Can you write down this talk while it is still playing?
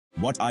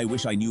What I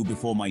wish I knew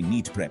before my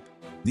NEET prep.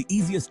 The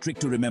easiest trick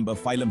to remember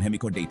phylum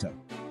Hemichordata.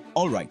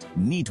 Alright,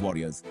 NEET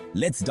warriors,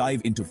 let's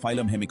dive into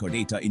phylum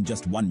Hemichordata in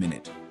just 1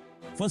 minute.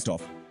 First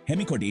off,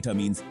 Hemichordata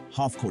means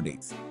half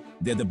chordates.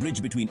 They're the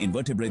bridge between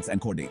invertebrates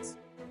and chordates.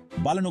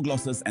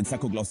 Balanoglossus and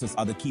Saccoglossus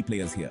are the key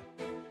players here.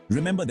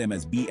 Remember them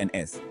as B and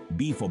S,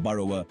 B for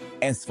burrower,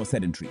 S for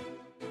sedentary.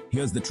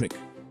 Here's the trick.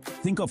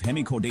 Think of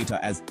Hemichordata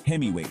as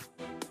hemiway.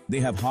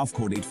 They have half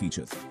chordate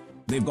features.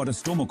 They've got a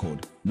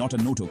stomochord, not a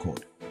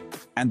notochord.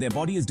 And their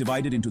body is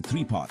divided into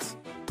 3 parts: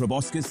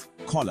 proboscis,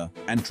 collar,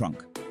 and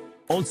trunk.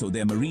 Also,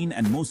 they're marine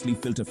and mostly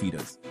filter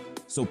feeders.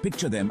 So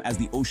picture them as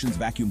the ocean's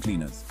vacuum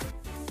cleaners.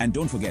 And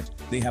don't forget,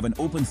 they have an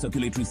open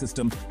circulatory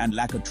system and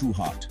lack a true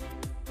heart.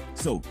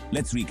 So,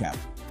 let's recap.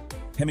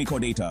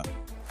 Hemichordata,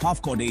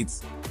 half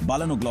chordates,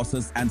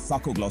 Balanoglossus and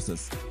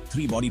Saccoglossus,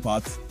 3 body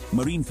parts,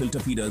 marine filter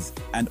feeders,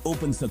 and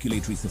open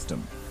circulatory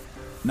system.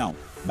 Now,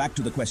 back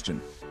to the question.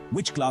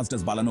 Which class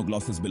does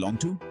Balanoglossus belong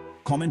to?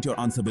 Comment your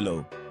answer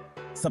below.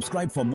 Subscribe for more.